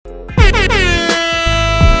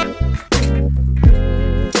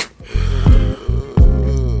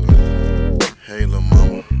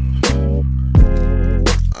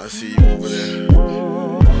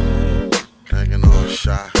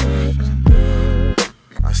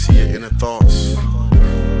inner thoughts.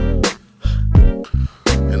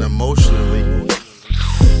 And emotionally,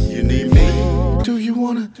 you need me. Do you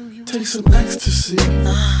wanna take some ecstasy?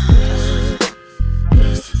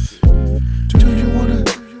 Do you wanna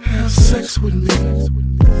have sex with me?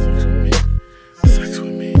 Sex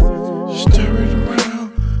with me. Stir it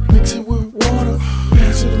around, mix it with water,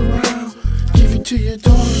 pass it around, give it to your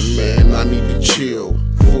daughter. Man, I need to chill,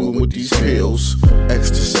 fooling with these pills.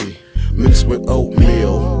 Ecstasy mixed with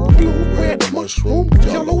oatmeal, blue, red, mushroom,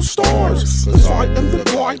 yellow stars. Cause I am the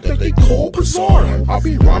guy that they call bizarre. I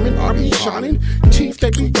be rhyming, I be shining, teeth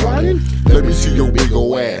they be grinding. Let me see your big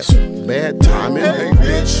ol' ass. Bad timing. Hey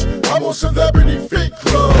bitch, I'm on Celebrity Fake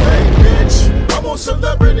Club. Hey bitch, I'm on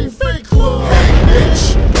Celebrity Fake Club. Hey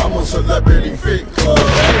bitch, I'm on Celebrity Fake Club.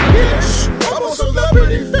 Hey bitch, I'm on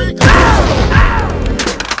Celebrity Fake Club.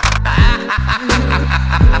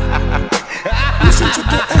 Listen to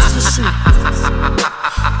the ecstasy.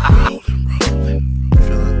 Rolling, rolling.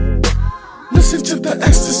 Feel it? Listen to the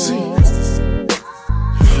ecstasy.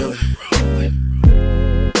 You feel it? Rolling.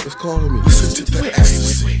 It's calling me. Listen to the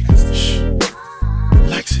ecstasy. Shh.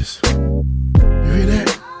 Lexus. You hear that?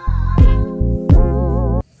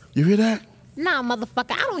 You hear that? Nah,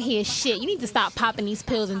 motherfucker, I don't hear shit. You need to stop popping these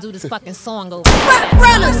pills and do this fucking song over.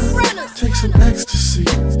 Take some ecstasy.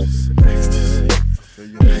 Ecstasy.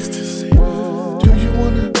 Ecstasy. Do you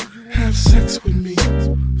wanna have sex with me?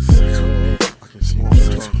 Sex with me. I can see you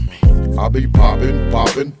sex with me. I be poppin',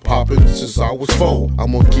 poppin', poppin' since I was 4.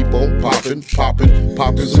 I'm gonna keep on poppin', poppin',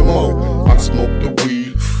 poppin' some more. I smoke the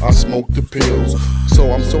weed, I smoke the pills,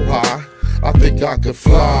 so I'm so high, I think I could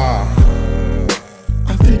fly.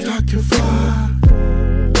 I think I can fly.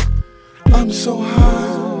 I'm so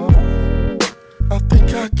high. I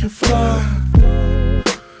think I can fly.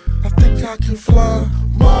 I think I can fly.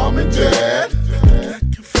 Mom and Dad, I think I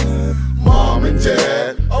can fly. Mom and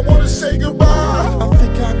Dad, I wanna say goodbye. I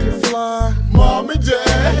think I can fly. Mom and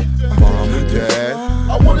Dad, Mom and Dad,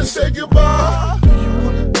 I wanna say goodbye. Do you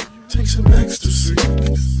wanna take some ecstasy?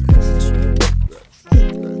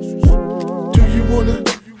 Do you wanna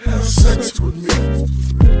have sex with me?